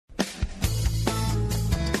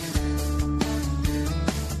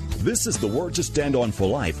This is the Word to Stand On for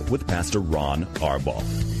Life with Pastor Ron Arbaugh.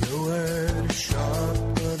 Your word is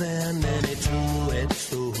sharper than any two-edged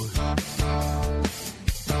sword,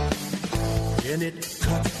 and it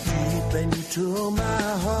cuts deep into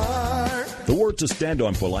my heart. The Word to Stand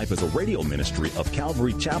On for Life is a radio ministry of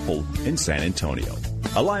Calvary Chapel in San Antonio.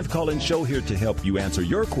 A live call-in show here to help you answer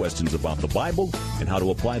your questions about the Bible and how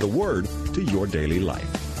to apply the Word to your daily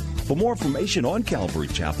life. For more information on Calvary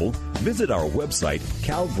Chapel, visit our website,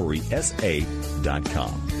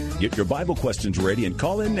 calvarysa.com. Get your Bible questions ready and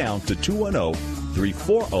call in now to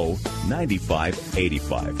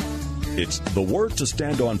 210-340-9585. It's The Word to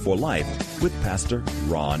Stand On for Life with Pastor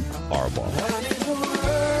Ron Arbaugh.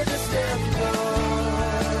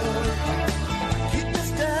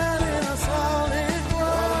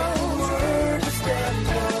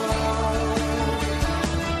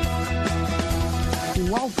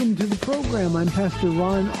 Welcome to the program. I'm Pastor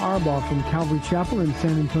Ron Arbaugh from Calvary Chapel in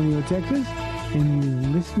San Antonio, Texas, and you're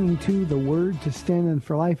listening to The Word to Stand On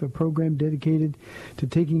for Life, a program dedicated to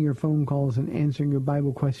taking your phone calls and answering your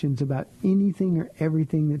Bible questions about anything or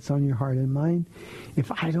everything that's on your heart and mind.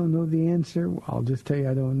 If I don't know the answer, I'll just tell you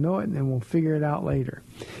I don't know it, and then we'll figure it out later.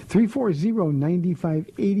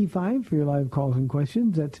 340-9585 for your live calls and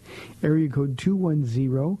questions. That's area code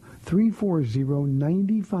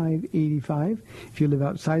 210-340-9585. If you live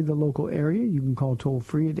outside the local area, you can call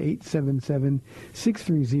toll-free at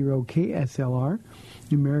 877-630-KSLR.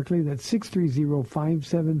 Numerically, that's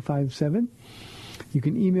 630-5757. You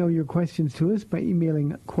can email your questions to us by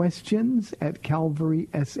emailing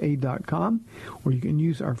questions@calvarysa.com, or you can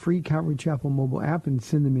use our free Calvary Chapel mobile app and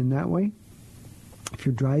send them in that way. If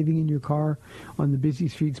you're driving in your car on the busy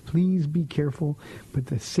streets, please be careful, but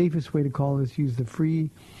the safest way to call is use the free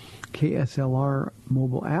KSLR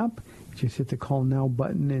mobile app. Just hit the Call Now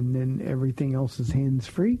button, and then everything else is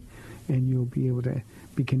hands-free, and you'll be able to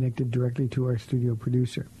be connected directly to our studio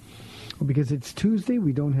producer. Well, because it's Tuesday,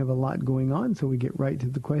 we don't have a lot going on, so we get right to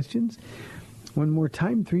the questions. One more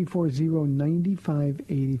time,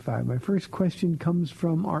 340-9585. My first question comes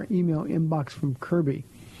from our email inbox from Kirby.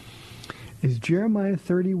 Is Jeremiah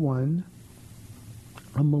 31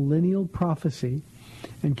 a millennial prophecy?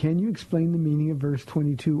 And can you explain the meaning of verse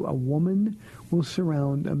 22? A woman will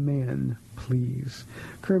surround a man, please.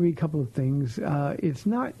 Kirby, a couple of things. It's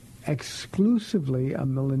not exclusively a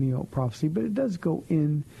millennial prophecy, but it does go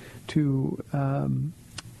into the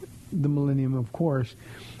millennium, of course.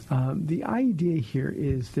 The idea here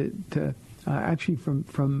is that actually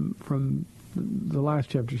from the last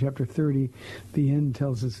chapter, chapter 30, the end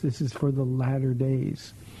tells us this is for the latter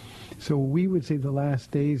days. So we would say the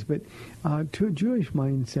last days, but to a Jewish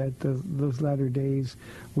mindset, those latter days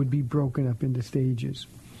would be broken up into stages.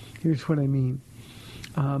 Here's what I mean.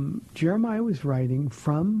 Jeremiah was writing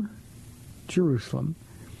from Jerusalem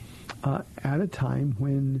at a time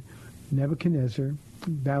when Nebuchadnezzar,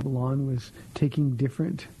 Babylon, was taking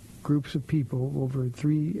different groups of people over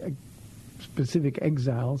three specific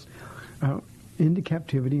exiles into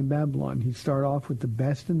captivity in Babylon. He'd start off with the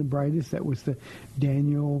best and the brightest. That was the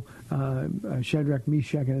Daniel, Shadrach,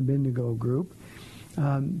 Meshach, and Abednego group.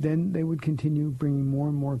 Then they would continue bringing more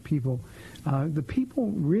and more people. The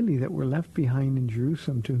people really that were left behind in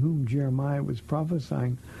Jerusalem to whom Jeremiah was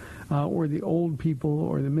prophesying or the old people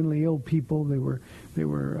or the mentally ill people. They were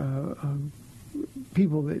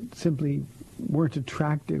people that simply weren't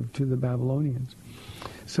attractive to the Babylonians.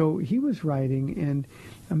 So he was writing, and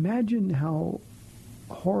imagine how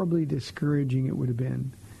horribly discouraging it would have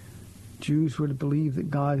been. Jews would have believed that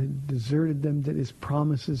God had deserted them, that his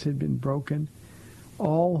promises had been broken.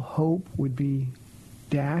 All hope would be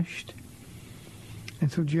dashed. And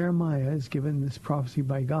so Jeremiah is given this prophecy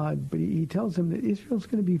by God, but he tells them that Israel's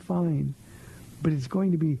going to be fine, but it's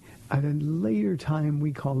going to be at a later time.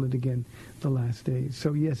 We call it again the last days.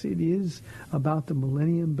 So yes, it is about the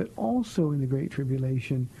millennium, but also in the Great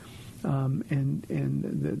Tribulation, and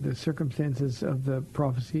the circumstances of the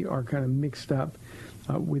prophecy are kind of mixed up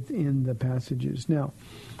within the passages. Now,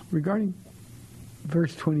 regarding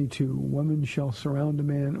verse 22, woman shall surround a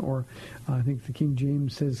man, or I think the King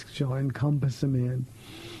James says shall encompass a man,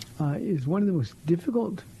 is one of the most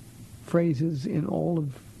difficult phrases in all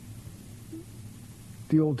of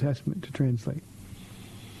the Old Testament to translate.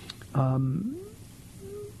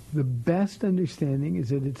 The best understanding is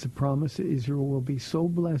that it's a promise that Israel will be so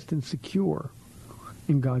blessed and secure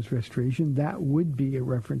in God's restoration. That would be a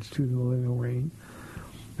reference to the millennial reign.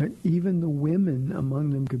 That even the women among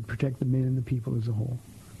them could protect the men and the people as a whole.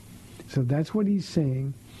 So that's what he's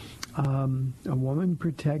saying. A woman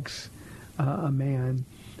protects a man.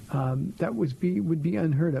 That would be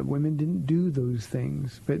unheard of. Women didn't do those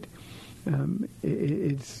things, but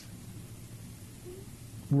it's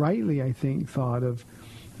rightly, I think, thought of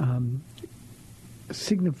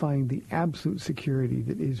signifying the absolute security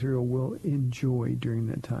that Israel will enjoy during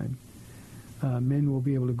that time. Men will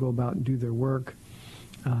be able to go about and do their work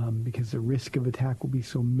because the risk of attack will be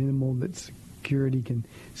so minimal that security can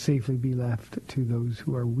safely be left to those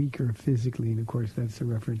who are weaker physically. And, of course, that's a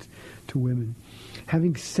reference to women.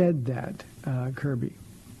 Having said that, Kirby,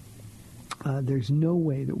 there's no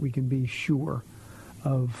way that we can be sure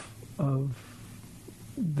of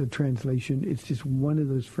the translation. It's just one of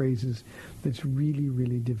those phrases that's really,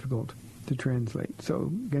 really difficult to translate.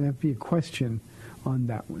 So going to have to be a question on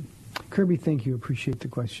that one. Kirby, thank you. Appreciate the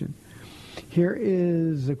question. Here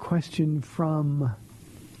is a question from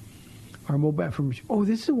our mobile from Rich. Oh,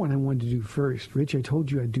 this is the one I wanted to do first. Rich, I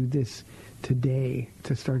told you I'd do this today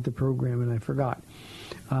to start the program, and I forgot.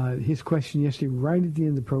 His question yesterday, right at the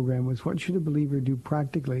end of the program, was what should a believer do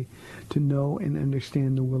practically to know and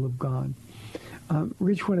understand the will of God?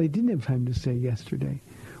 Rich, what I didn't have time to say yesterday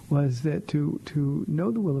was that to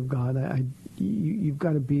know the will of God, you've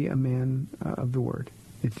got to be a man of the Word.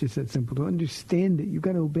 It's just that simple. To understand it, you've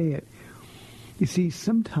got to obey it. You see,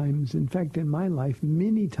 sometimes, in fact, in my life,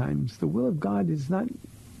 many times, the will of God is not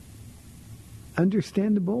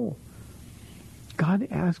understandable. God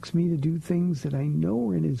asks me to do things that I know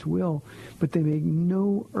are in His will, but they make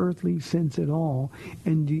no earthly sense at all.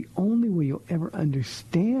 And the only way you'll ever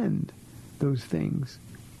understand those things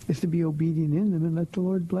is to be obedient in them and let the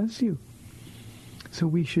Lord bless you. So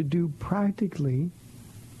we should do practically,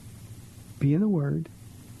 be in the Word,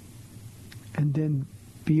 and then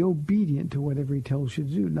be obedient to whatever He tells you to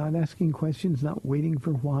do. Not asking questions, not waiting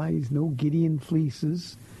for whys, no Gideon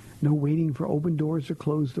fleeces, no waiting for open doors or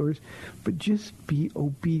closed doors, but just be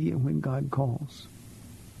obedient when God calls.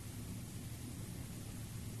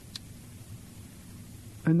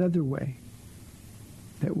 Another way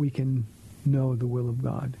that we can know the will of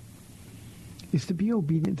God is to be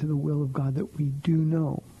obedient to the will of God that we do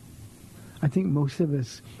know. I think most of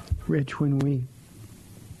us, Rich, when we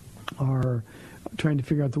are trying to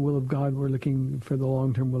figure out the will of God, we're looking for the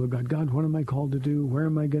long-term will of God. God, what am I called to do? Where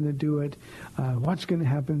am I going to do it? What's going to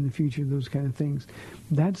happen in the future? Those kind of things.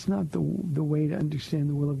 That's not the way to understand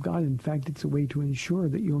the will of God. In fact, it's a way to ensure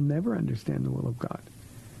that you'll never understand the will of God.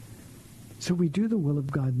 So we do the will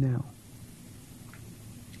of God now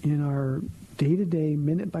in our day-to-day,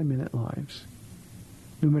 minute-by-minute lives.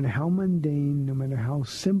 No matter how mundane, no matter how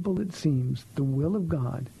simple it seems, the will of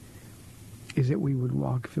God is that we would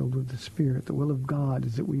walk filled with the Spirit. The will of God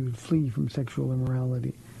is that we would flee from sexual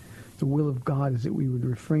immorality. The will of God is that we would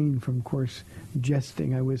refrain from coarse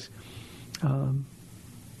jesting. I was in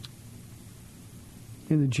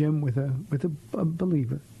the gym with a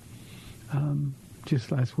believer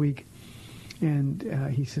just last week, and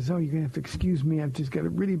he says, "Oh, you're going to have to excuse me. I've just got a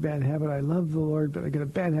really bad habit. I love the Lord, but I got a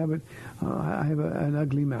bad habit. I have an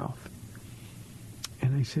ugly mouth."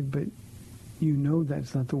 And I said, "But you know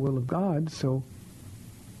that's not the will of God, so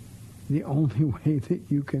the only way that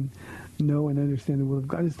you can know and understand the will of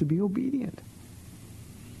God is to be obedient."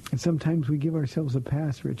 And sometimes we give ourselves a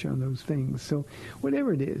pass, Rich, on those things. So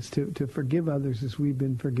whatever it is, to forgive others as we've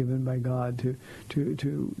been forgiven by God,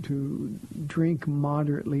 to drink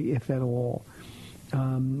moderately, if at all,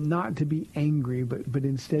 not to be angry, but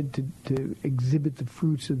instead to exhibit the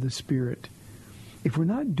fruits of the Spirit. If we're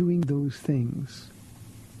not doing those things,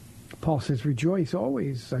 Paul says, rejoice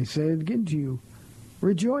always. I say it again to you,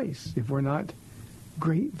 rejoice. If we're not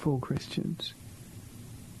grateful Christians,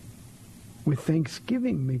 with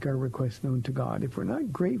thanksgiving make our requests known to God. If we're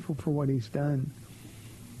not grateful for what He's done,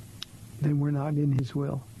 then we're not in His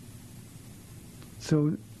will.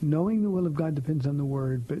 So knowing the will of God depends on the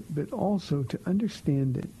Word, but also to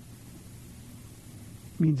understand it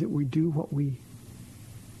means that we do what we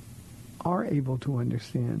are able to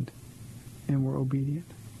understand and we're obedient.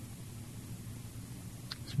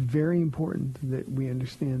 It's very important that we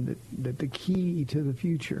understand that the key to the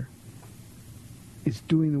future is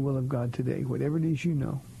doing the will of God today. Whatever it is you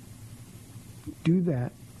know, do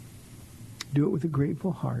that. Do it with a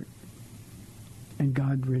grateful heart. And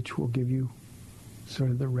God, Rich, will give you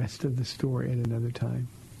sort of the rest of the story at another time.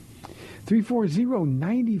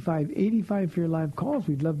 340-9585 for your live calls.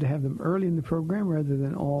 We'd love to have them early in the program rather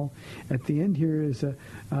than all at the end. Here is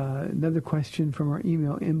another question from our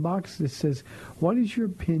email inbox. This says, what is your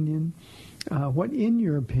opinion, what in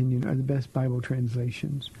your opinion are the best Bible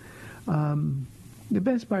translations? The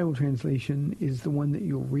best Bible translation is the one that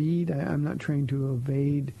you'll read. I'm not trying to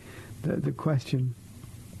evade the question.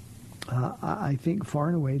 I think far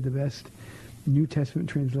and away the best New Testament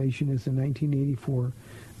translation is the 1984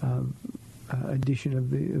 edition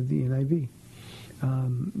of the NIV.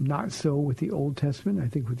 Not so with the Old Testament. I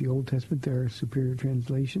think with the Old Testament there are superior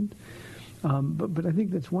translations. But I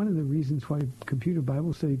think that's one of the reasons why computer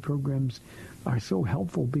Bible study programs are so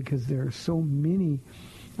helpful, because there are so many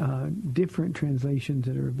different translations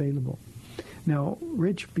that are available. Now,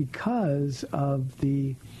 Rich, because of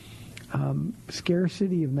the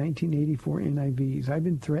scarcity of 1984 NIVs, I've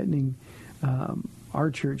been threatening our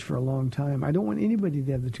church for a long time. I don't want anybody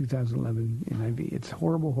to have the 2011 NIV. It's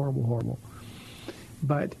horrible, horrible, horrible.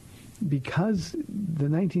 But because the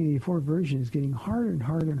 1984 version is getting harder and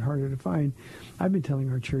harder and harder to find, I've been telling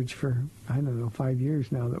our church for, 5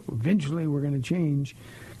 years now that eventually we're going to change,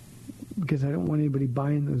 because I don't want anybody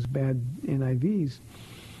buying those bad NIVs.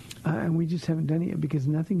 And we just haven't done it yet, because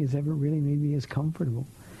nothing has ever really made me as comfortable.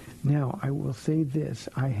 Now, I will say this.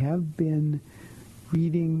 I have been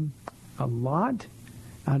reading a lot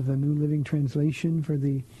out of the New Living Translation for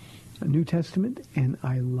the New Testament, and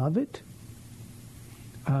I love it.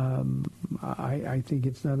 I think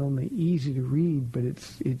it's not only easy to read, but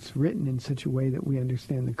it's written in such a way that we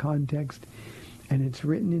understand the context, and it's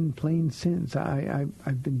written in plain sense.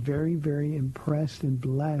 I've been very, very impressed and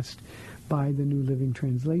blessed by the New Living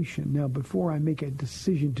Translation. Now, before I make a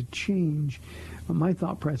decision to change, my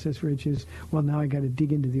thought process, Rich, is, well, now I got to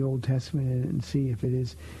dig into the Old Testament and see if it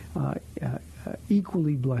is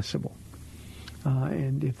equally blessable.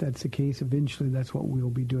 And if that's the case, eventually that's what we'll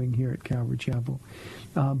be doing here at Calvary Chapel.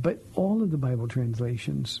 But all of the Bible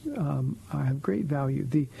translations have great value.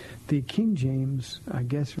 The King James, I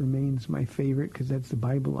guess, remains my favorite, because that's the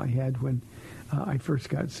Bible I had when I first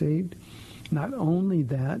got saved. Not only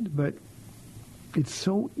that, but it's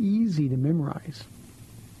so easy to memorize.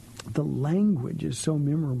 The language is so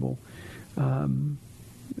memorable. I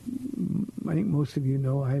think most of you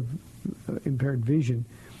know I have impaired vision.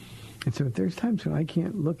 And so if there's times when I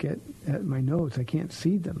can't look at my notes, I can't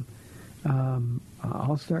see them,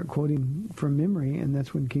 I'll start quoting from memory, and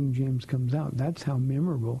that's when King James comes out. That's how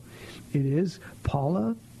memorable it is.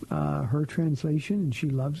 Paula, her translation, and she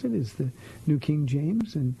loves it, is the New King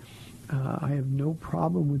James, and I have no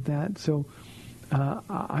problem with that. So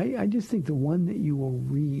I just think the one that you will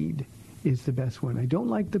read is the best one. I don't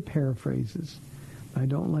like the paraphrases. I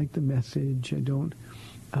don't like the Message. I don't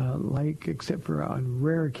like, except for on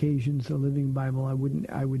rare occasions, the Living Bible. I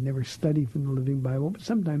would never study from the Living Bible, but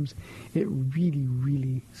sometimes it really,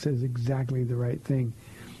 really says exactly the right thing.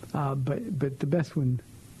 But the best one,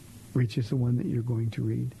 Rich, is the one that you're going to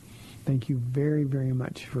read. Thank you very, very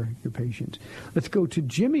much for your patience. Let's go to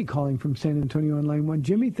Jimmy calling from San Antonio on line 1.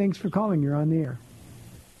 Jimmy, thanks for calling. You're on the air.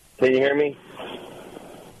 Can you hear me?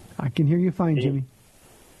 I can hear you fine, Jimmy.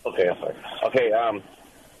 Okay, I'm fine. Okay, I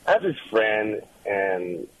have this friend,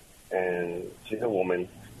 and she's a woman,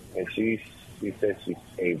 and she says she's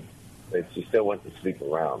saved, but she still wants to sleep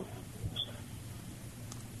around.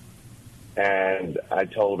 And I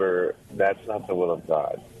told her that's not the will of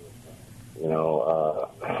God. You know,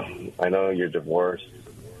 I know you're divorced,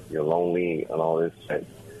 you're lonely, and all this, but,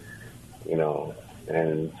 you know,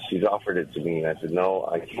 and she's offered it to me, and I said, no,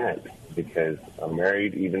 I can't, because I'm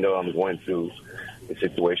married. Even though I'm going through a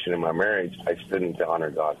situation in my marriage, I still need to honor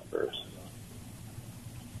God first.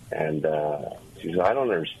 And she said, I don't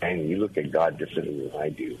understand. You look at God differently than I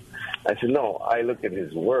do. I said, no, I look at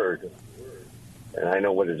His Word, and I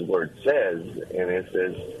know what His Word says, and it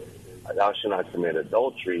says, thou shalt not commit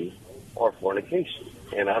adultery or fornication.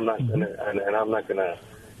 And I'm not gonna, and I'm not gonna,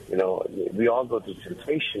 you know, we all go through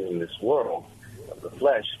temptation in this world of the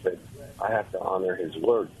flesh, but I have to honor His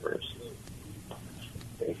Word first.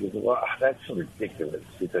 And he said, well, that's ridiculous.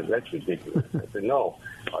 He said, that's ridiculous. I said, no.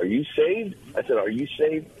 Are you saved? I said, are you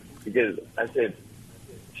saved? Because I said,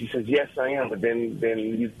 she says, yes, I am. But then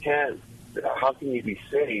you can't, how can you be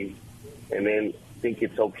saved and then think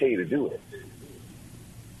it's okay to do it?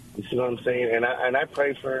 You see what I'm saying? And I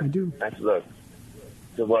pray for her. I do. I said, look.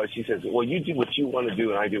 So, well, she says, well, you do what you want to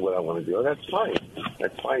do and I do what I want to do. Oh, that's fine.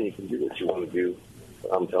 That's fine. You can do what you want to do.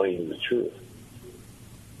 But I'm telling you the truth.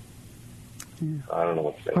 Yeah. I don't know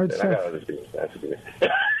what to say. Hard I stuff. got other things to ask you.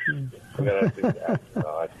 I got other things to ask you.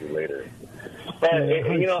 I'll ask you later. But,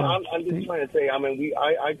 you know, I'm just trying to say, I mean,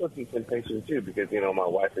 I go through temptation too, because, you know, my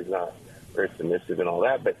wife is not very submissive and all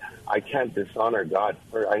that, but I can't dishonor God.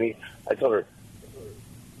 I told her,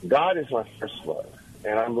 God is my first love.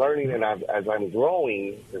 And I'm learning, and as I'm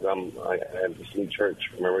growing, because I have this new church.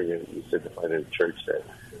 Remember, you said to find a church that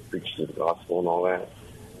preaches the gospel and all that.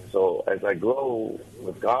 So as I grow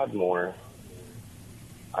with God more,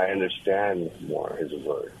 I understand more His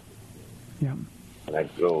Word. Yeah. And I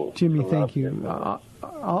grow. Jimmy, thank you.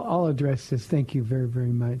 I'll address this. Thank you very,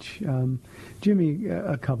 very much. Jimmy,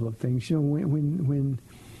 a couple of things. You know, when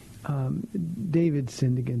David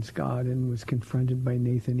sinned against God and was confronted by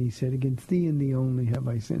Nathan. He said, "Against thee and thee only have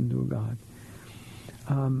I sinned, O God."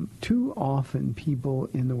 Too often people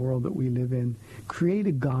in the world that we live in create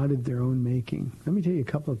a God of their own making. Let me tell you a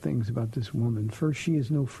couple of things about this woman. First, she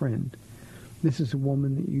is no friend. This is a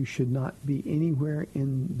woman that you should not be anywhere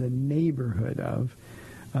in the neighborhood of.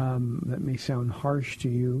 That may sound harsh to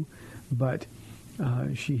you, but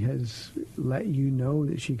she has let you know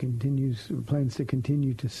that she plans to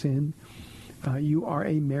continue to sin. You are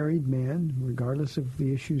a married man, regardless of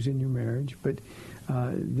the issues in your marriage, but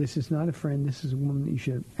this is not a friend. This is a woman that you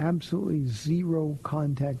should have absolutely zero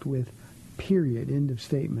contact with, period, end of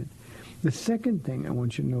statement. The second thing I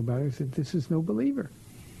want you to know about her is that this is no believer.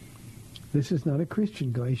 This is not a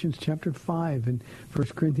Christian. Galatians chapter 5 and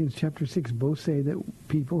 1 Corinthians chapter 6 both say that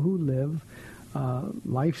people who live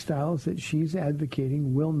lifestyles that she's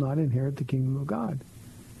advocating will not inherit the kingdom of God.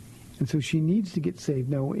 And so she needs to get saved.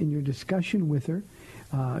 Now, in your discussion with her,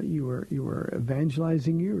 you were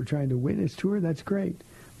evangelizing, you were trying to witness to her. That's great.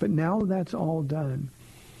 But now that's all done.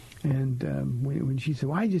 And when she said,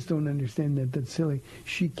 "Well, I just don't understand that. That's silly,"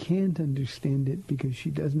 she can't understand it because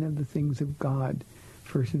she doesn't have the things of God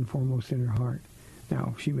first and foremost in her heart.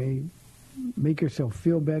 Now, she may make herself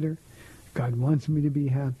feel better. God wants me to be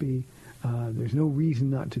happy. There's no reason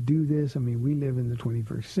not to do this. I mean, we live in the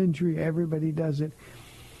 21st century. Everybody does it.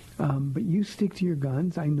 But you stick to your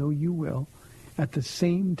guns. I know you will. At the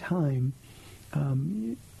same time,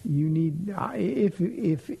 you need,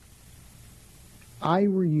 if I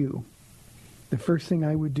were you, the first thing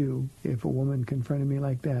I would do if a woman confronted me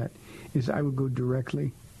like that is I would go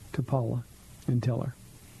directly to Paula and tell her.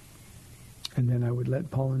 And then I would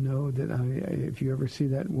let Paula know that if you ever see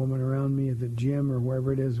that woman around me at the gym or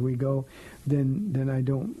wherever it is we go, then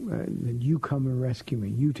then you come and rescue me.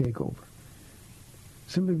 You take over.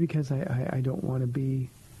 Simply because I don't want to be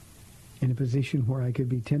in a position where I could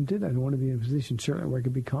be tempted. I don't want to be in a position certainly where I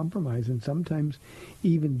could be compromised, and sometimes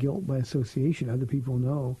even guilt by association. Other people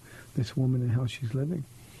know this woman and how she's living.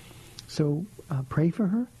 So pray for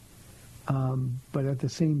her. But at the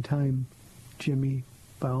same time, Jimmy,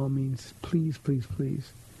 by all means, please, please,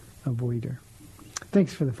 please avoid her.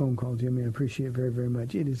 Thanks for the phone call, Jimmy. I appreciate it very, very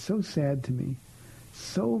much. It is so sad to me,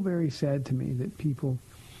 so very sad to me that people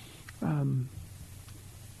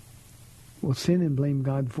will sin and blame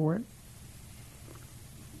God for it.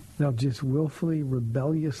 They'll just willfully,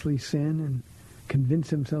 rebelliously sin and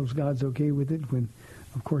convince themselves God's okay with it when,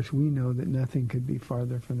 of course, we know that nothing could be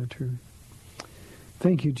farther from the truth.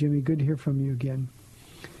 Thank you, Jimmy. Good to hear from you again.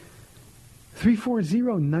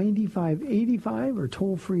 340-9585 or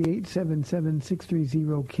toll-free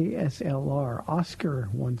 877-630-KSLR. Oscar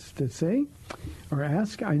wants to say or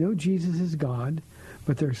ask, I know Jesus is God,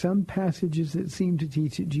 but there are some passages that seem to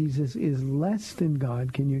teach that Jesus is less than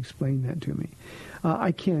God. Can you explain that to me?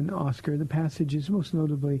 I can, Oscar. The passages, most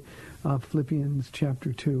notably Philippians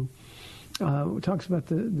chapter 2, talks about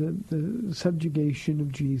the subjugation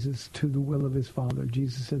of Jesus to the will of his Father.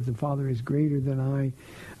 Jesus says the Father is greater than I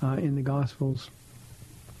in the Gospels.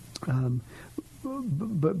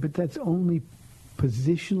 But that's only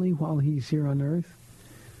positionally while he's here on earth.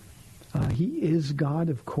 He is God,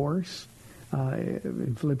 of course.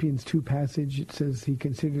 In Philippians 2 passage, it says he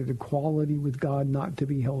considered equality with God not to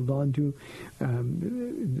be held on to.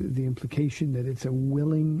 The implication that it's a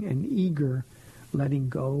willing and eager letting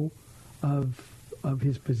go of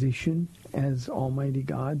his position as Almighty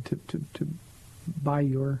God to by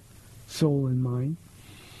your soul and mind.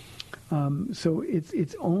 So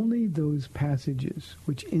it's only those passages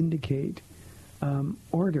which indicate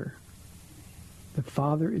order. The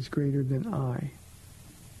Father is greater than I.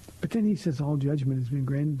 But then he says, all judgment has been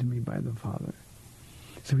granted to me by the Father.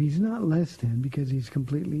 So he's not less than because he's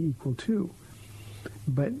completely equal to.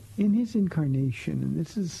 But in his incarnation, and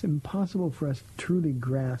this is impossible for us to truly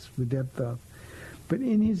grasp the depth of, but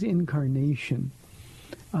in his incarnation,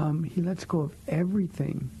 he lets go of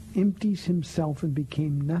everything, empties himself and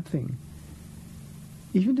became nothing.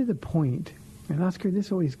 Even to the point, and Oscar,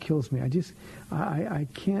 this always kills me. I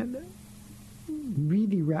can't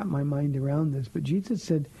really wrap my mind around this, but Jesus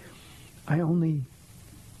said, I only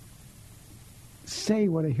say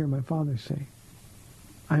what I hear my Father say.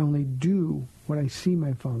 I only do what I see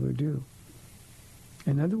my Father do.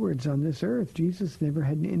 In other words, on this earth, Jesus never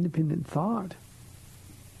had an independent thought.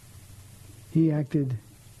 He acted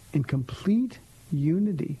in complete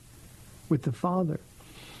unity with the Father.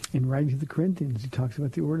 In writing to the Corinthians, he talks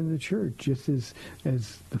about the order of the church. Just as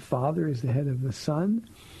the Father is the head of the Son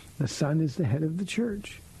is the head of the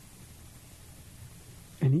church.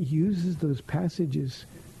 And he uses those passages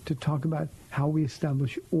to talk about how we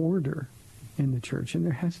establish order in the church, and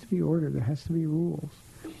there has to be order. There has to be rules.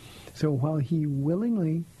 So while he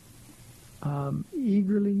willingly,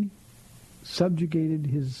 eagerly subjugated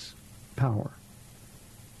his power,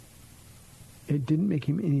 it didn't make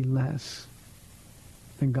him any less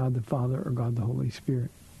than God the Father or God the Holy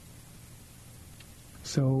Spirit.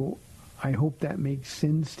 So I hope that makes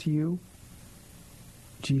sense to you.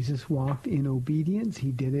 Jesus walked in obedience.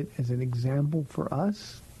 He did it as an example for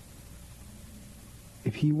us.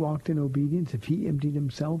 If he walked in obedience, if he emptied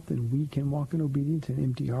himself, then we can walk in obedience and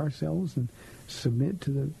empty ourselves and submit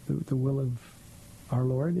to the will of our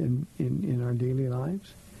Lord in our daily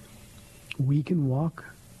lives. We can walk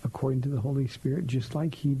according to the Holy Spirit just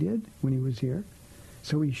like he did when he was here.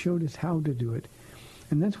 So he showed us how to do it.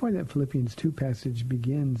 And that's why that Philippians 2 passage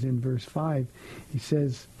begins in verse 5. He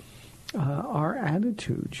says, our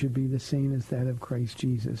attitude should be the same as that of Christ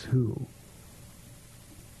Jesus, who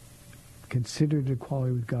considered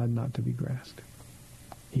equality with God not to be grasped.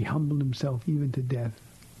 He humbled himself even to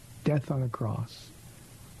death on a cross.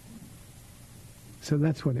 So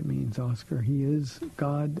that's what it means, Oscar. He is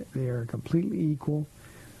God. They are completely equal.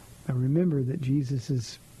 Now remember that Jesus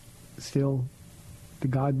is still the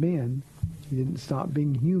God-man. He didn't stop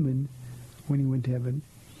being human when he went to heaven.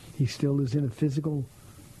 He still is in a physical,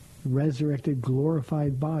 resurrected,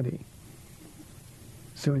 glorified body.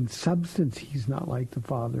 So in substance, he's not like the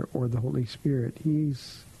Father or the Holy Spirit.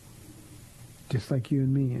 He's just like you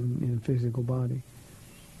and me in a physical body.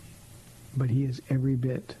 But he is every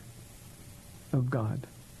bit of God.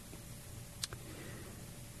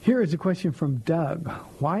 Here is a question from Doug.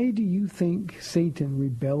 Why do you think Satan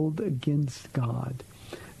rebelled against God?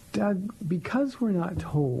 Doug, because we're not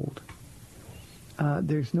told,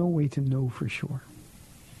 there's no way to know for sure.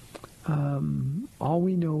 All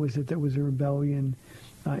we know is that there was a rebellion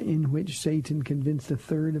in which Satan convinced a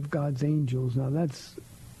third of God's angels. Now that's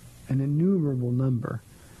an innumerable number.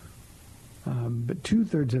 But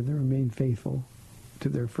 2/3 of them remained faithful to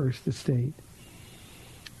their first estate.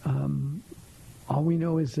 All we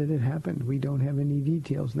know is that it happened. We don't have any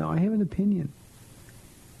details. Now, I have an opinion.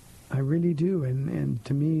 I really do. And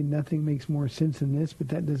to me, nothing makes more sense than this, but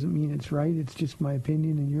that doesn't mean it's right. It's just my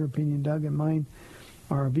opinion, and your opinion, Doug, and mine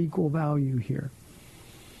are of equal value here.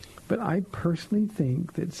 But I personally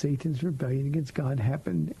think that Satan's rebellion against God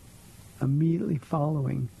happened immediately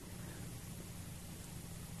following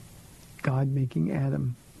God making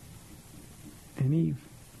Adam and Eve.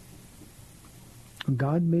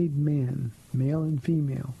 God made man, male and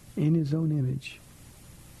female, in his own image.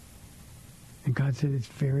 And God said it's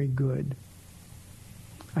very good.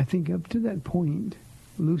 I think up to that point,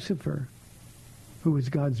 Lucifer, who was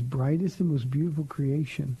God's brightest and most beautiful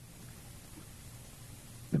creation,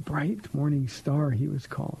 the bright morning star he was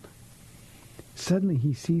called, suddenly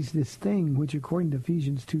he sees this thing which, according to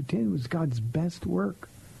Ephesians 2:10, was God's best work,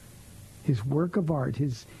 his work of art,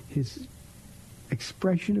 his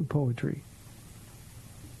expression of poetry,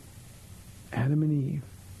 Adam and Eve.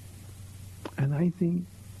 And I think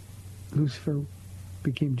Lucifer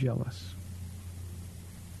became jealous.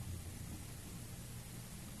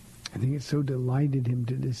 I think it so delighted him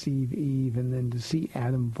to deceive Eve and then to see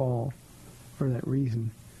Adam fall for that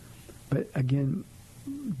reason. But again,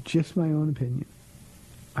 just my own opinion.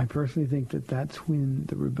 I personally think that that's when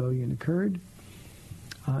the rebellion occurred.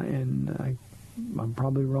 And I'm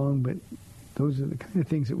probably wrong, but those are the kind of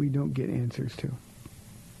things that we don't get answers to.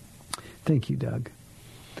 Thank you, Doug.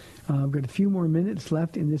 I've got a few more minutes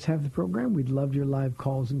left in this half of the program. We'd love your live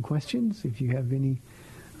calls and questions. If you have anything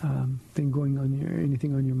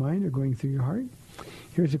anything on your mind or going through your heart.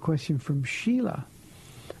 Here's a question from Sheila.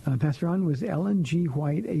 Pastor Ron, was Ellen G.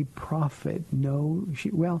 White a prophet? No.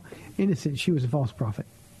 In a sense, she was a false prophet,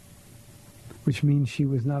 which means she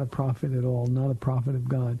was not a prophet at all, not a prophet of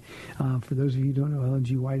God. For those of you who don't know, Ellen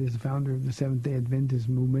G. White is the founder of the Seventh-day Adventist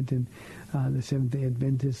movement, and the Seventh-day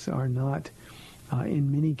Adventists are not,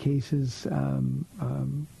 in many cases,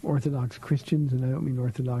 Orthodox Christians, and I don't mean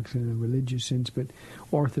Orthodox in a religious sense, but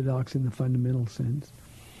Orthodox in the fundamental sense.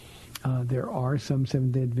 There are some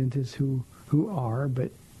Seventh-day Adventists who are,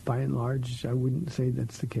 but by and large, I wouldn't say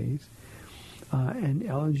that's the case. And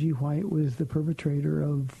Ellen G. White was the perpetrator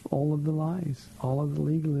of all of the lies, all of the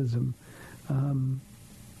legalism.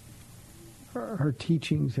 Her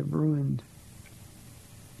teachings have ruined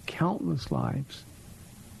countless lives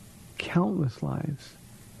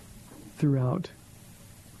throughout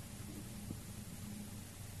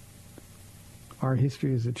our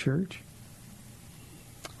history as a church.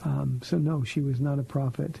 So no, she was not a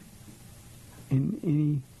prophet in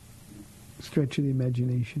any stretch of the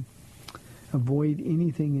imagination. Avoid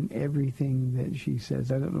anything and everything that she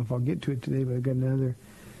says. I don't know if I'll get to it today, but I've got another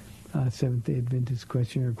Seventh-day Adventist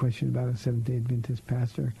question, or a question about a Seventh-day Adventist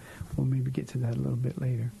pastor. We'll maybe get to that a little bit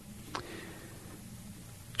later.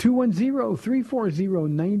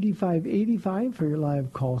 210-340-9585 for your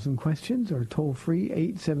live calls and questions, or toll-free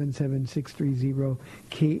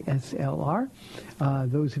 877-630-KSLR.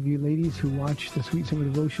 Those of you ladies who watched the Sweet Summer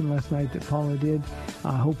Devotion last night that Paula did,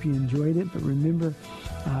 I hope you enjoyed it. But remember,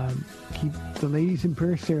 keep the ladies in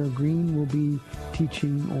prayer. Sarah Green will be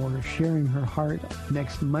teaching or sharing her heart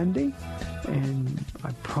next Monday. And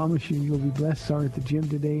I promise you'll be blessed. Saw her at the gym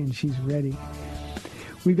today, and she's ready.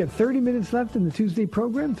 We've got 30 minutes left in the Tuesday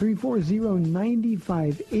program,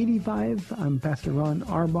 340-9585. I'm Pastor Ron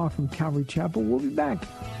Arbaugh from Calvary Chapel. We'll be back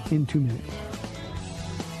in 2 minutes.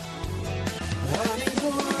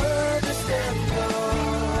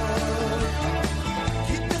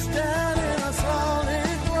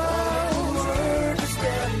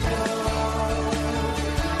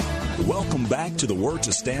 Welcome back to the Word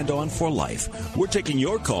to Stand On for Life. We're taking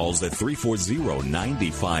your calls at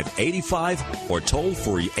 340-9585 or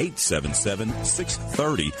toll-free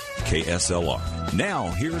 877-630-KSLR. Now,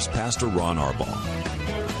 here's Pastor Ron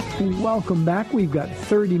Arbaugh. Welcome back. We've got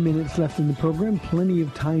 30 minutes left in the program. Plenty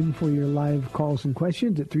of time for your live calls and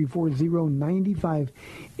questions at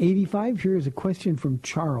 340-9585. Here's a question from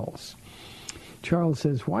Charles. Charles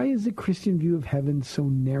says, why is the Christian view of heaven so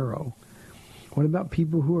narrow? What about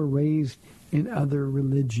people who are raised in other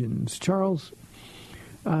religions? Charles,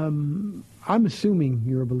 I'm assuming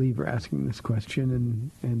you're a believer asking this question,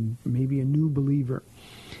 and maybe a new believer.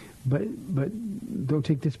 But don't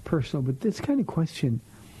take this personal. But this kind of question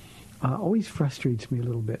always frustrates me a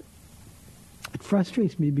little bit. It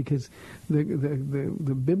frustrates me because the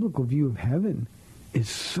biblical view of heaven is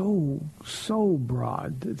so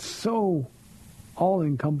broad. It's so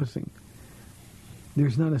all-encompassing.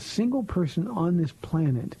 There's not a single person on this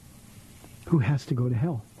planet who has to go to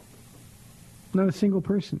hell. Not a single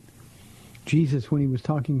person. Jesus, when he was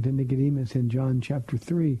talking to Nicodemus in John chapter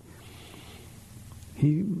 3,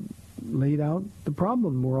 he laid out the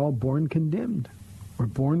problem. We're all born condemned. We're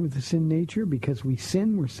born with a sin nature. Because we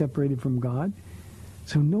sin, we're separated from God.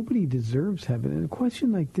 So nobody deserves heaven. And a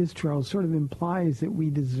question like this, Charles, sort of implies that we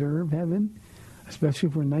deserve heaven. Especially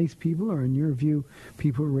if we're nice people, or in your view,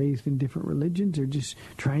 people raised in different religions are just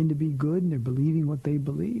trying to be good and they're believing what they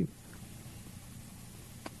believe.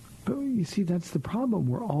 But you see, that's the problem.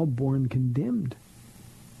 We're all born condemned.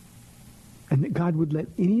 And that God would let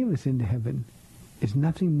any of us into heaven is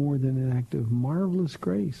nothing more than an act of marvelous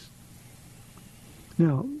grace.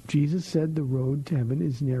 Now, Jesus said the road to heaven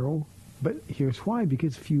is narrow, but here's why,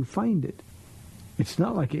 because few find it. It's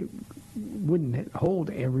not like it wouldn't hold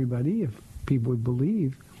everybody if people would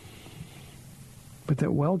believe. But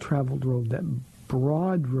that well-traveled road, that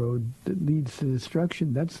broad road that leads to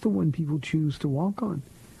destruction, that's the one people choose to walk on.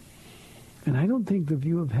 And I don't think the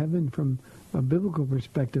view of heaven from a biblical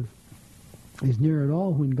perspective is near at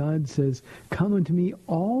all when God says, come unto me,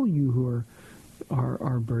 all you who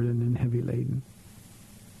are burdened and heavy laden.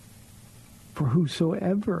 For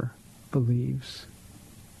whosoever believes.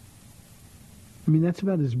 I mean, that's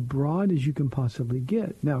about as broad as you can possibly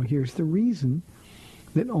get. Now, here's the reason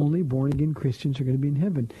that only born-again Christians are going to be in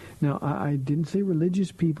heaven. Now, I didn't say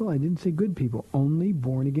religious people. I didn't say good people. Only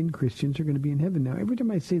born-again Christians are going to be in heaven. Now, every time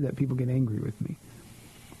I say that, people get angry with me.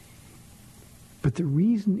 But the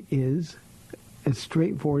reason is as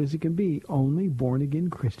straightforward as it can be. Only born-again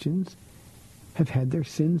Christians have had their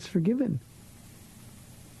sins forgiven.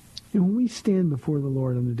 And when we stand before the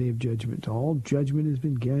Lord on the day of judgment, all judgment has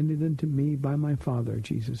been granted unto me by my Father,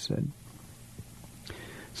 Jesus said.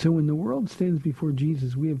 So when the world stands before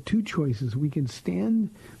Jesus, we have two choices. We can stand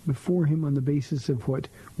before him on the basis of what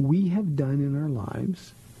we have done in our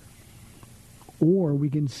lives, or we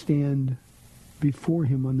can stand before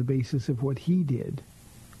him on the basis of what he did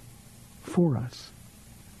for us.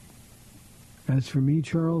 As for me,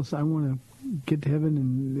 Charles, I want to get to heaven,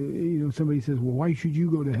 and somebody says, well, why should you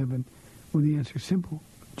go to heaven? Well, the answer is simple.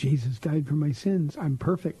 Jesus died for my sins. I'm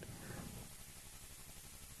perfect.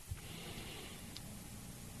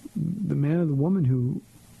 The man or the woman who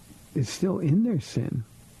is still in their sin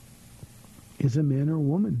is a man or a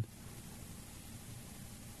woman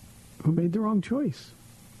who made the wrong choice.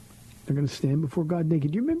 They're going to stand before God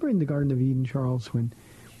naked. Do you remember in the Garden of Eden, Charles, when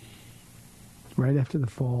right after the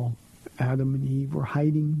fall, Adam and Eve were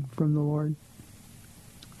hiding from the Lord?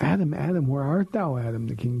 Adam, Adam, where art thou, Adam,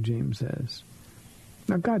 the King James says.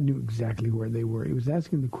 Now, God knew exactly where they were. He was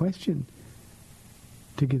asking the question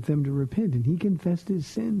to get them to repent, and he confessed his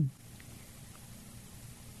sin.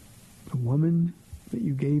 The woman that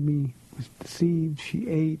you gave me was deceived. She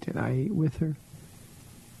ate, and I ate with her.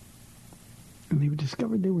 And they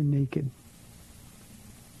discovered they were naked.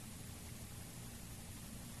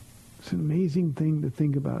 It's an amazing thing to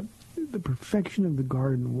think about. The perfection of the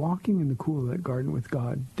garden, walking in the cool of that garden with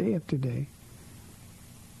God day after day.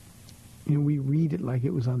 You know, we read it like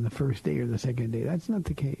it was on the first day or the second day. That's not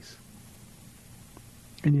the case.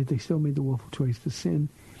 And yet they still made the willful choice to sin.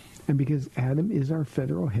 And because Adam is our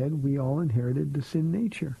federal head, we all inherited the sin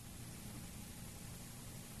nature.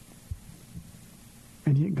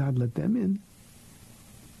 And yet God let them in.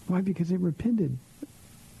 Why? Because they repented.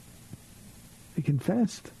 They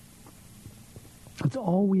confessed. That's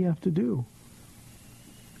all we have to do.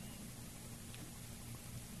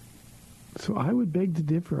 So I would beg to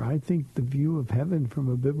differ. I think the view of heaven from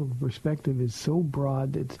a biblical perspective is so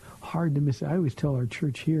broad that it's hard to miss it. I always tell our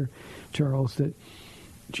church here, Charles, that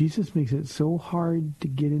Jesus makes it so hard to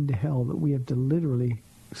get into hell that we have to literally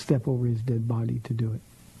step over his dead body to do it.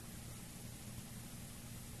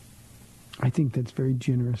 I think that's very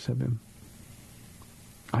generous of him.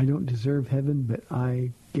 I don't deserve heaven, but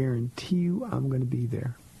I guarantee you I'm going to be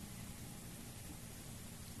there.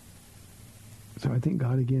 So I think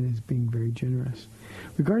God, again, is being very generous.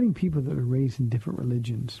 Regarding people that are raised in different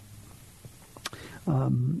religions,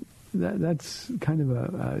 that's kind of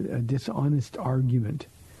a dishonest argument,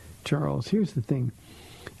 Charles. Here's the thing.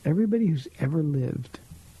 Everybody who's ever lived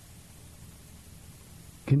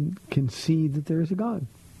can see that there is a God.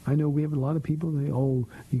 I know we have a lot of people that,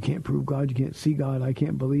 you can't prove God, you can't see God, I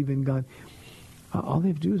can't believe in God. All they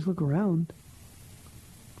have to do is look around.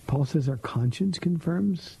 Paul says our conscience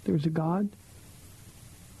confirms there's a God.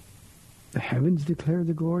 The heavens declare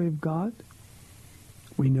the glory of God.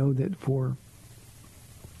 We know that for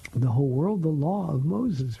the whole world, the law of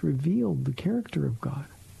Moses revealed the character of God.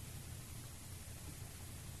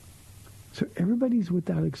 So everybody's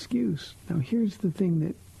without excuse. Now here's the thing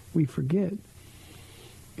that we forget.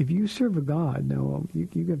 If you serve a God, now you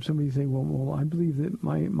have somebody say, well, I believe that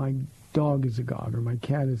my dog is a God or my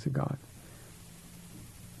cat is a God.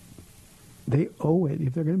 They owe it,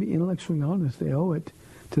 if they're going to be intellectually honest, they owe it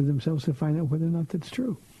to themselves to find out whether or not that's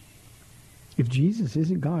true. If Jesus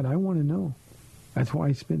isn't God, I want to know. That's why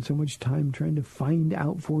I spent so much time trying to find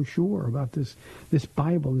out for sure about this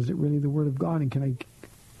Bible. Is it really the Word of God? And can I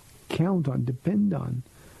count on, depend on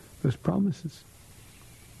those promises?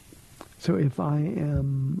 So if I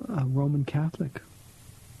am a Roman Catholic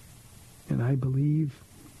and I believe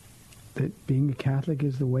that being a Catholic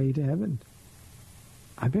is the way to heaven,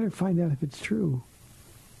 I better find out if it's true.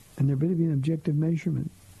 And there better be an objective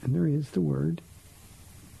measurement. And there is the Word.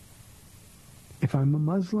 If I'm a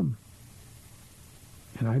Muslim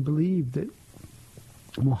and I believe that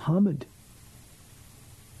Muhammad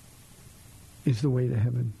is the way to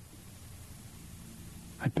heaven,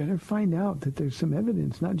 I better find out that there's some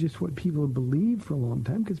evidence, not just what people have believed for a long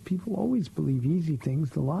time, because people always believe easy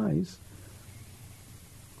things, the lies.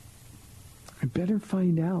 I better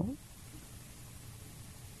find out.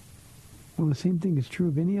 Well, the same thing is true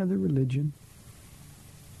of any other religion.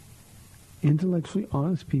 Intellectually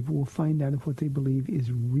honest people will find out if what they believe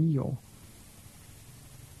is real.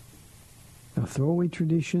 They'll throw away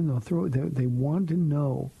tradition. They want to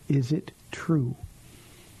know, is it true?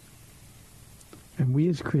 And we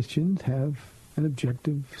as Christians have an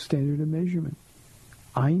objective standard of measurement.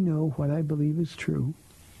 I know what I believe is true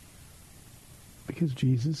because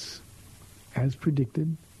Jesus, as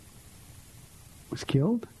predicted, was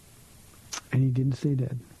killed and he didn't stay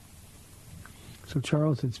dead. So,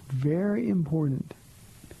 Charles, it's very important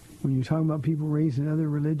when you're talking about people raised in other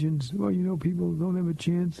religions. Well, people don't have a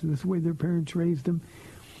chance. This is the way their parents raised them.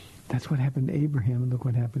 That's what happened to Abraham, and look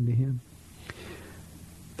what happened to him.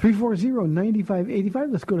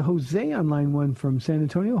 340-9585. Let's go to Jose on line 1 from San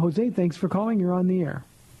Antonio. Jose, thanks for calling. You're on the air.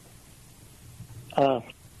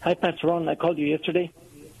 Hi, Pastor Ron. I called you yesterday.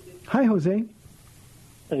 Hi, Jose.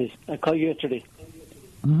 I called you yesterday.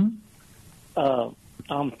 I'm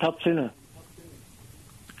a top sinner.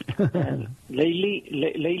 And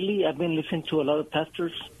lately, I've been listening to a lot of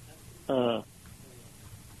pastors.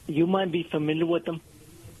 You might be familiar with them.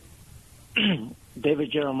 David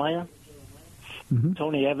Jeremiah.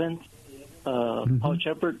 Tony Evans, Paul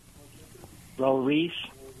Shepard, Raul Reese,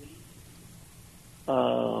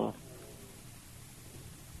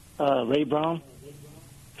 Ray Brown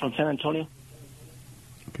from San Antonio.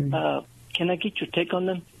 Okay. Can I get your take on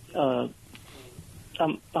them?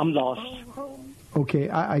 I'm lost. Okay,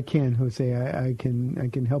 I can, Jose. I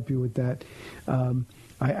can help you with that.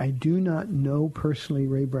 I do not know personally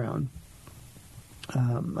Ray Brown.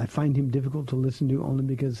 I find him difficult to listen to only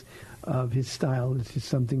because of his style. It's just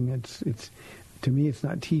something to me, it's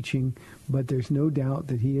not teaching, but there's no doubt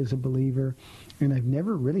that he is a believer And I've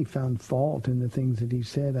never really found fault in the things that he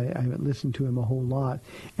said. I haven't listened to him a whole lot,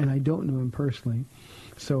 and I don't know him personally.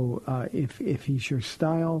 So if he's your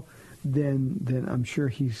style, then I'm sure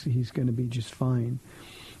he's going to be just fine.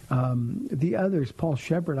 The others, Paul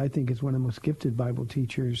Shepard, I think, is one of the most gifted Bible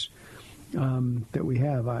teachers that we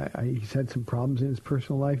have. He's had some problems in his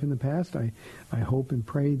personal life in the past. I hope and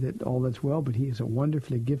pray that all that's well, but he is a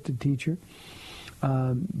wonderfully gifted teacher.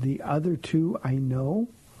 The other two I know.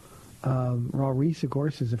 Raul Reese, of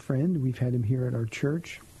course, is a friend. We've had him here at our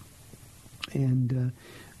church. And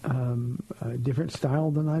a different style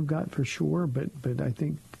than I've got for sure, but I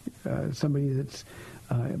think somebody that's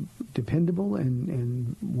dependable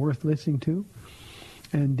and worth listening to.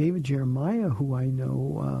 And David Jeremiah, who I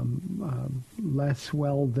know less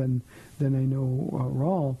well than I know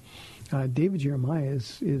Raul, David Jeremiah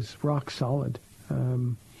is rock solid.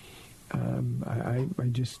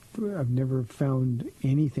 I've never found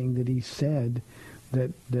anything that he said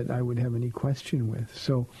that I would have any question with.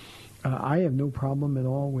 So I have no problem at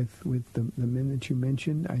all with the men that you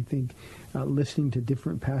mentioned. I think listening to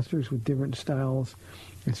different pastors with different styles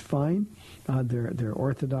is fine. They're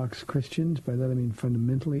Orthodox Christians. By that I mean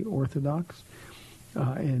fundamentally Orthodox.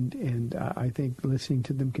 And I think listening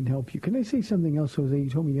to them can help you. Can I say something else, Jose? You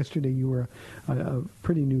told me yesterday you were a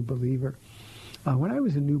pretty new believer. When I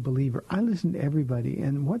was a new believer, I listened to everybody,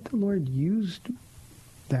 and what the Lord used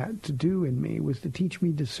that to do in me was to teach me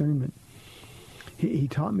discernment. He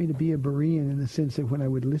taught me to be a Berean in the sense that when I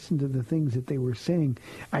would listen to the things that they were saying,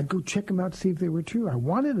 I'd go check them out to see if they were true. I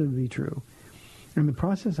wanted them to be true. In the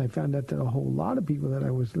process, I found out that a whole lot of people that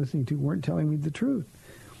I was listening to weren't telling me the truth.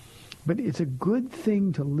 But it's a good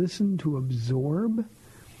thing to listen to absorb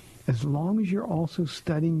as long as you're also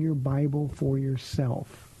studying your Bible for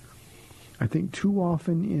yourself. I think too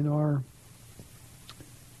often in our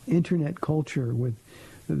internet culture with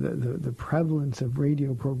the prevalence of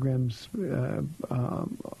radio programs, not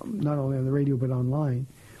only on the radio but online,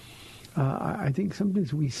 I think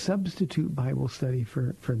sometimes we substitute Bible study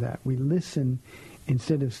for that. We listen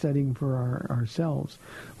instead of studying for ourselves.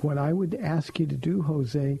 What I would ask you to do,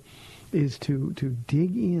 Jose, is to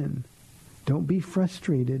dig in. Don't be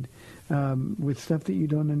frustrated with stuff that you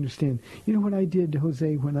don't understand. You know what I did,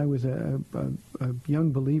 Jose, when I was a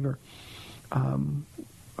young believer?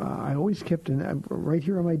 I always kept right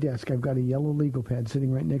here on my desk. I've got a yellow legal pad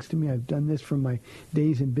sitting right next to me. I've done this from my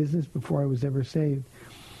days in business before I was ever saved.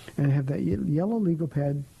 And I have that yellow legal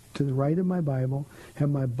pad to the right of my Bible, have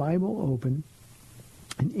my Bible open,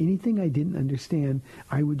 and anything I didn't understand,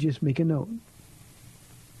 I would just make a note.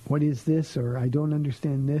 What is this? Or I don't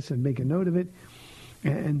understand this, and make a note of it.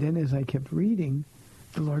 And then as I kept reading,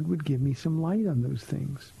 the Lord would give me some light on those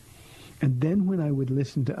things. And then when I would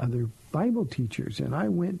listen to other Bible teachers, and I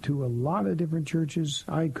went to a lot of different churches,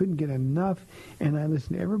 I couldn't get enough, and I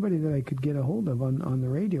listened to everybody that I could get a hold of on the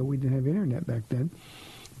radio. We didn't have internet back then,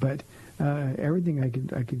 but everything I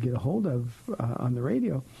could get a hold of on the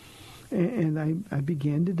radio. And I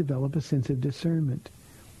began to develop a sense of discernment.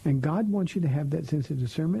 And God wants you to have that sense of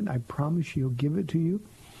discernment. I promise you, He'll give it to you.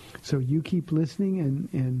 So you keep listening,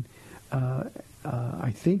 and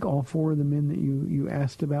I think all four of the men that you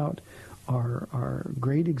asked about are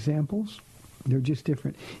great examples. They're just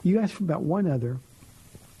different. You asked about one other,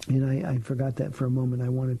 and I forgot that for a moment. I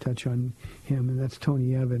want to touch on him, and that's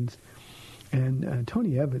Tony Evans. And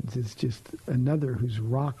Tony Evans is just another who's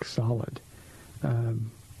rock solid. I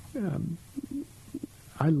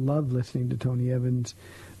love listening to Tony Evans.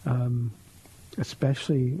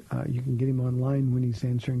 Especially you can get him online when he's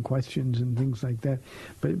answering questions and things like that.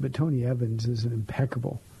 But Tony Evans is an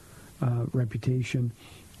impeccable reputation,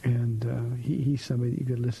 and he's somebody that you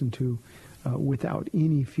could listen to without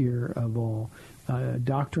any fear of all.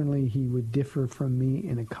 Doctrinally, he would differ from me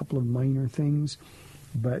in a couple of minor things,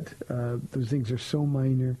 but those things are so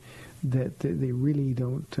minor that they really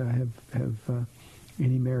don't have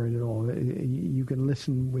any merit at all. You can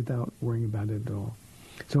listen without worrying about it at all.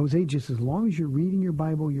 So Jose, just as long as you're reading your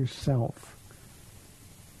Bible yourself,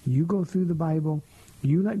 you go through the Bible,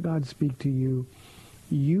 you let God speak to you,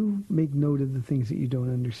 you make note of the things that you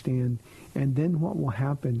don't understand, and then what will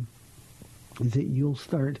happen is that you'll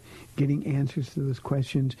start getting answers to those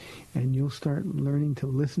questions, and you'll start learning to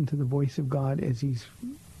listen to the voice of God as He's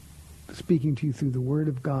speaking to you through the Word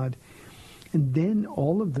of God. And then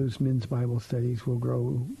all of those men's Bible studies will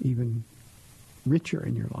grow even richer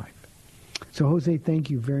in your life. So, Jose, thank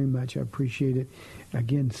you very much. I appreciate it.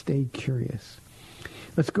 Again, stay curious.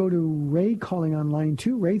 Let's go to Ray calling on line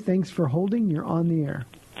 2. Ray, thanks for holding. You're on the air.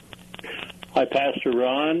 Hi, Pastor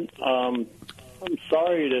Ron. I'm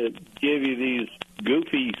sorry to give you these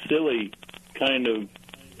goofy, silly kind of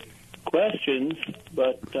questions,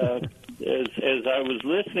 but as I was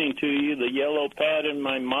listening to you, the yellow pad in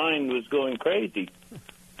my mind was going crazy.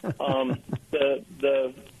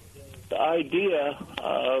 The idea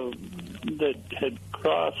that had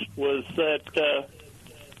crossed was that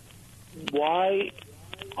why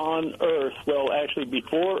on earth, well, actually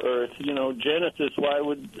before earth, Genesis, why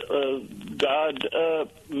would God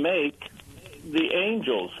make the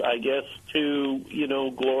angels, I guess, to,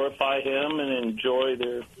 glorify him and enjoy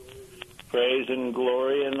their praise and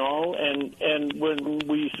glory and all? And when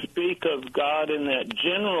we speak of God in that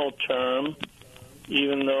general term,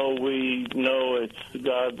 even though we know it's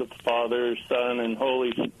God the Father, Son, and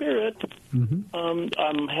Holy Spirit,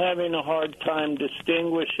 I'm having a hard time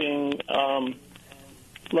distinguishing,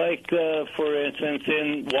 for instance,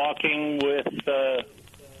 in walking with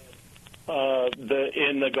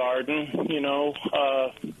in the garden,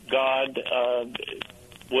 God,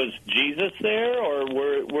 was Jesus there, or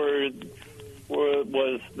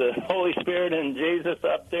was the Holy Spirit and Jesus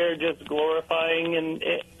up there just glorifying and,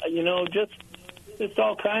 just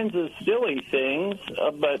all kinds of silly things,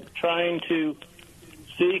 but trying to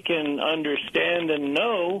seek and understand and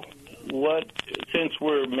know what, since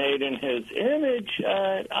we're made in his image,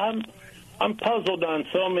 I'm puzzled on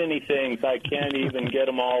so many things. I can't even get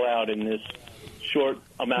them all out in this short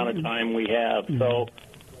amount of time we have. So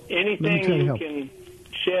anything you can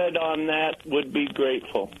shed on that would be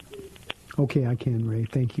grateful. Okay, I can, Ray.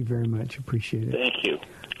 Thank you very much. Appreciate it. Thank you.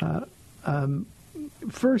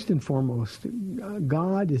 First and foremost,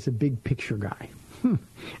 God is a big picture guy.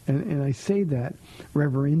 and I say that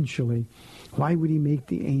reverentially. Why would he make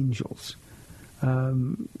the angels?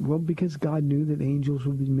 Well, because God knew that angels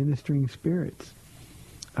would be ministering spirits.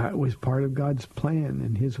 It was part of God's plan,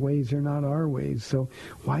 and his ways are not our ways. So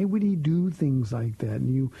why would he do things like that?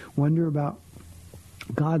 And you wonder about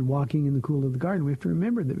God walking in the cool of the garden. We have to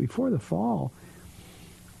remember that before the fall,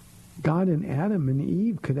 God and Adam and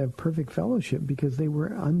Eve could have perfect fellowship because they were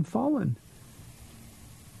unfallen.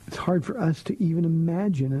 It's hard for us to even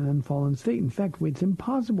imagine an unfallen state. In fact, it's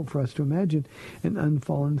impossible for us to imagine an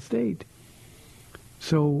unfallen state.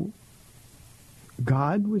 So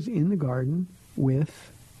God was in the garden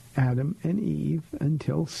with Adam and Eve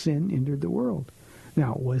until sin entered the world.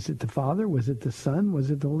 Now, was it the Father? Was it the Son? Was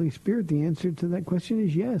it the Holy Spirit? The answer to that question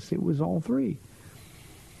is yes. It was all three.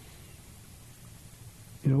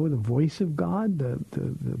 The voice of God, the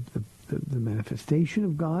manifestation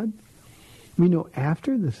of God. We know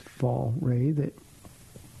after this fall, Ray, that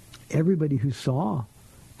everybody who saw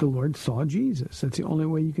the Lord saw Jesus. That's the only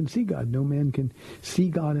way you can see God. No man can see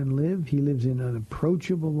God and live. He lives in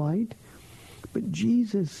unapproachable light. But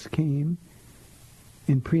Jesus came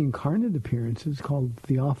in pre-incarnate appearances called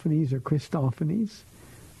theophanies or Christophanies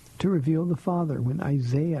to reveal the Father. When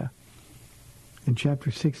Isaiah, in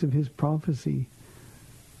chapter 6 of his prophecy,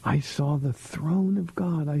 I saw the throne of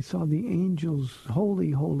God. I saw the angels. Holy,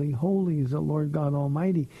 holy, holy is the Lord God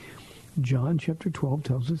Almighty. John chapter 12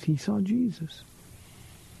 tells us he saw Jesus.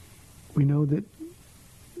 We know that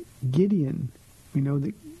Gideon, we know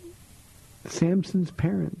that Samson's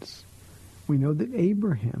parents, we know that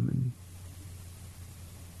Abraham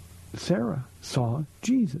and Sarah saw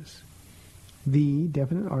Jesus, the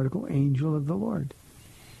definite article, angel of the Lord.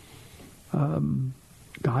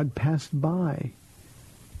 God passed by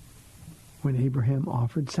when Abraham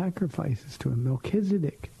offered sacrifices to him.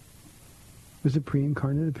 Melchizedek was a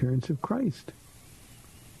pre-incarnate appearance of Christ.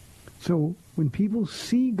 So when people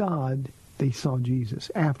see God, they saw Jesus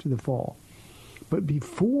after the fall. But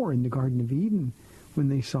before, in the Garden of Eden, when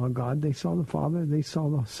they saw God, they saw the Father, they saw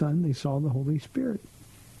the Son, they saw the Holy Spirit.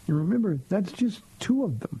 And remember, that's just two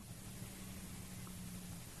of them.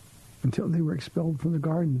 Until they were expelled from the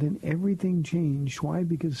garden, then everything changed. Why?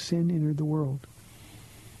 Because sin entered the world.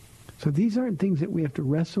 So these aren't things that we have to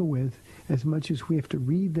wrestle with as much as we have to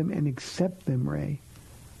read them and accept them, Ray,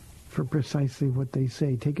 for precisely what they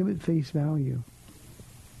say. Take them at face value.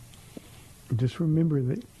 And just remember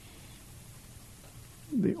that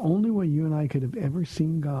the only way you and I could have ever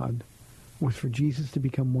seen God was for Jesus to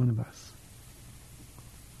become one of us.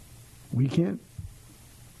 We can't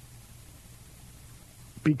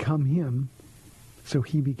become him, so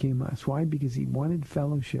he became us. Why? Because he wanted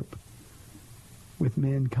fellowship with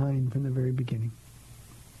mankind from the very beginning.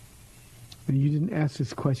 And you didn't ask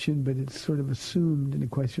this question, but it's sort of assumed in a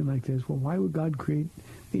question like this. Well, why would God create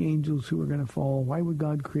the angels who are going to fall? Why would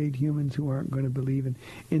God create humans who aren't going to believe and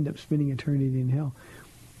end up spending eternity in hell?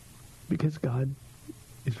 Because God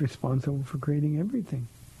is responsible for creating everything.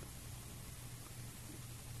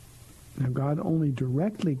 Now, God only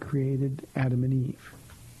directly created Adam and Eve.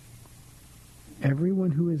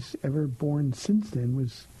 Everyone who is ever born since then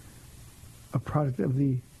was a product of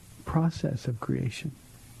the process of creation.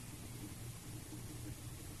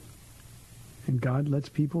 And God lets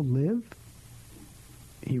people live.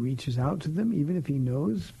 He reaches out to them, even if he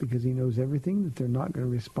knows, because he knows everything, that they're not going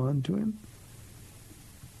to respond to him.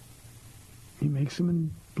 He makes them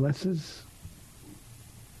and blesses,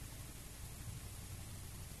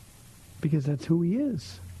 because that's who he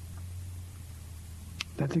is.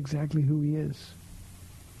 That's exactly who he is.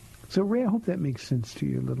 So, Ray, I hope that makes sense to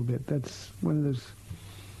you a little bit. That's one of those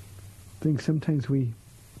things sometimes we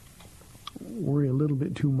worry a little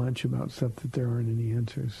bit too much about stuff that there aren't any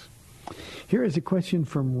answers. Here is a question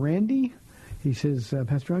from Randy. He says,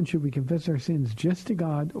 Pastor Ron, should we confess our sins just to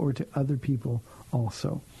God or to other people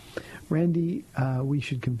also? Randy, we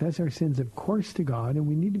should confess our sins, of course, to God, and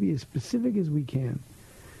we need to be as specific as we can.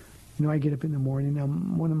 You know, I get up in the morning.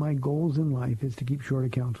 One of my goals in life is to keep short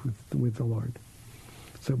accounts with the Lord.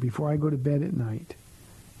 So before I go to bed at night,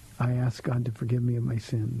 I ask God to forgive me of my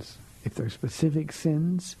sins. If they're specific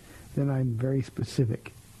sins, then I'm very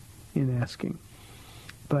specific in asking.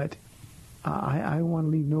 But I want to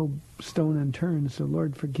leave no stone unturned, so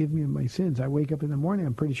Lord, forgive me of my sins. I wake up in the morning,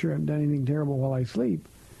 I'm pretty sure I haven't done anything terrible while I sleep.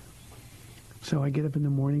 So I get up in the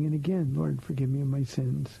morning and again, Lord, forgive me of my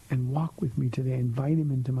sins and walk with me today. Invite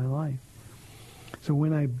him into my life. So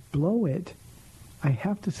when I blow it, I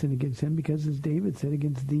have to sin against him because, as David said,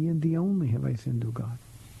 against thee and thee only have I sinned, O God.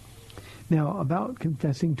 Now, about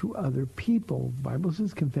confessing to other people, the Bible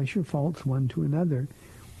says confess your faults one to another.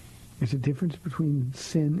 There's a difference between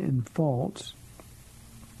sin and faults.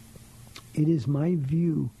 It is my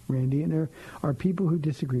view, Randy, and there are people who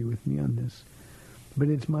disagree with me on this, but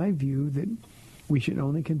it's my view that we should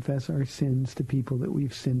only confess our sins to people that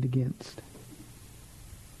we've sinned against.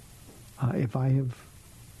 If I have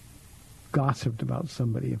gossiped about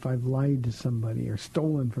somebody, if I've lied to somebody or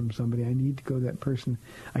stolen from somebody, I need to go to that person.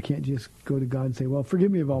 I can't just go to God and say, well,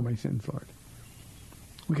 forgive me of all my sins, Lord.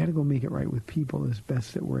 We got to go make it right with people as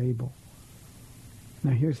best that we're able.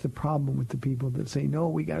 Now, here's the problem with the people that say, no,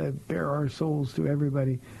 we got to bare our souls to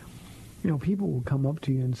everybody. You know, people will come up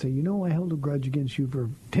to you and say, you know, I held a grudge against you for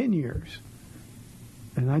 10 years.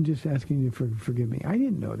 And I'm just asking you to forgive me. I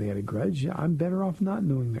didn't know they had a grudge. I'm better off not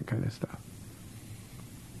knowing that kind of stuff.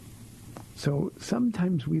 So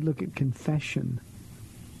sometimes we look at confession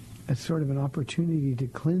as sort of an opportunity to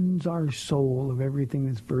cleanse our soul of everything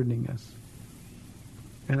that's burdening us.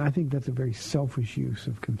 And I think that's a very selfish use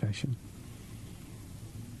of confession.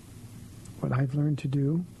 What I've learned to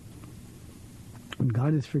do, when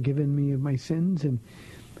God has forgiven me of my sins, and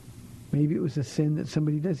maybe it was a sin that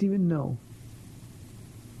somebody doesn't even know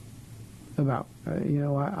about.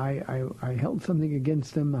 I held something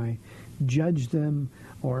against them, I judged them,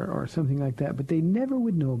 or something like that, but they never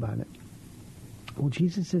would know about it. Well,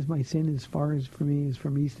 Jesus says, my sin as far as for me is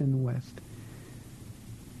from east and west,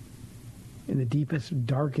 in the deepest,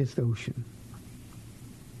 darkest ocean.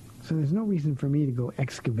 So there's no reason for me to go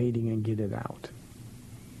excavating and get it out.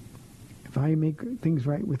 If I make things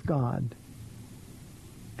right with God,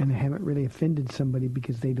 and I haven't really offended somebody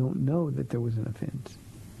because they don't know that there was an offense,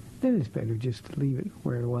 then it's better just to leave it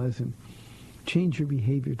where it was and change your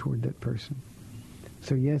behavior toward that person.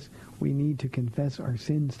 So yes, we need to confess our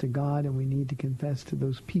sins to God, and we need to confess to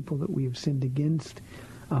those people that we have sinned against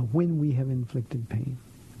when we have inflicted pain.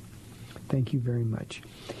 Thank you very much.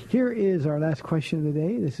 Here is our last question of the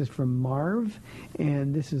day. This is from Marv,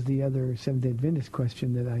 and this is the other Seventh-day Adventist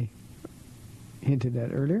question that I hinted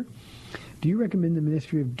at earlier. Do you recommend the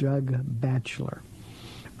ministry of Doug Batchelor?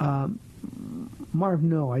 Marv,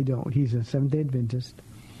 no, I don't. He's a Seventh-day Adventist.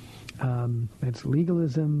 That's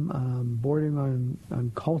legalism, bordering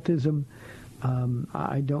on cultism.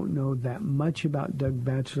 I don't know that much about Doug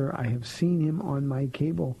Batchelor. I have seen him on my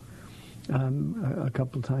cable a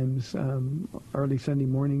couple times. Early Sunday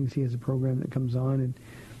mornings, he has a program that comes on, and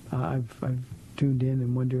I've tuned in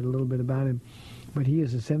and wondered a little bit about him. But he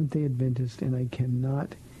is a Seventh-day Adventist, and I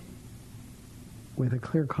cannot, with a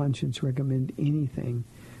clear conscience, recommend anything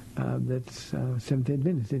that's Seventh-day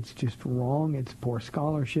Adventist. It's just wrong. It's poor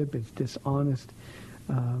scholarship. It's dishonest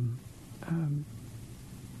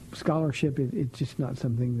scholarship. It's just not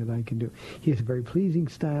something that I can do. He has a very pleasing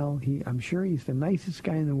style. I'm sure he's the nicest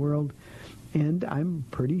guy in the world, and I'm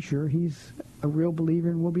pretty sure he's a real believer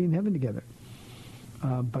and we'll be in heaven together.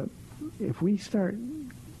 But if we start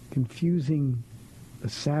confusing the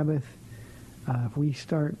Sabbath, if we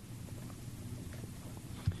start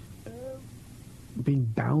being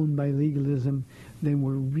bound by legalism, then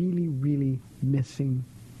we're really, really missing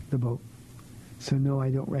the boat. So no, I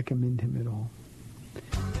don't recommend him at all.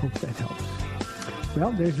 Hope that helps.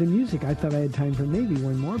 Well, there's the music. I thought I had time for maybe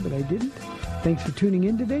one more, but I didn't. Thanks for tuning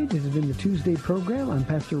in today. This has been the Tuesday program. I'm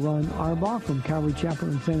Pastor Ron Arbaugh from Calvary Chapel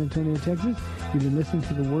in San Antonio, Texas. You've been listening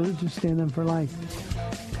to the Words of Stand On for Life.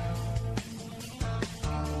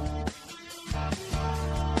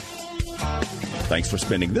 Thanks for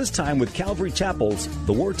spending this time with Calvary Chapel's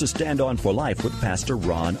The Word to Stand On for Life with Pastor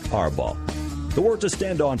Ron Arbaugh. The Word to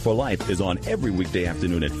Stand On for Life is on every weekday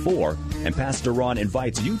afternoon at 4, and Pastor Ron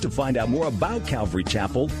invites you to find out more about Calvary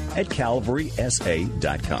Chapel at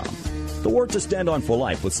calvarysa.com. The Word to Stand On for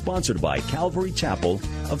Life was sponsored by Calvary Chapel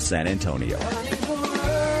of San Antonio.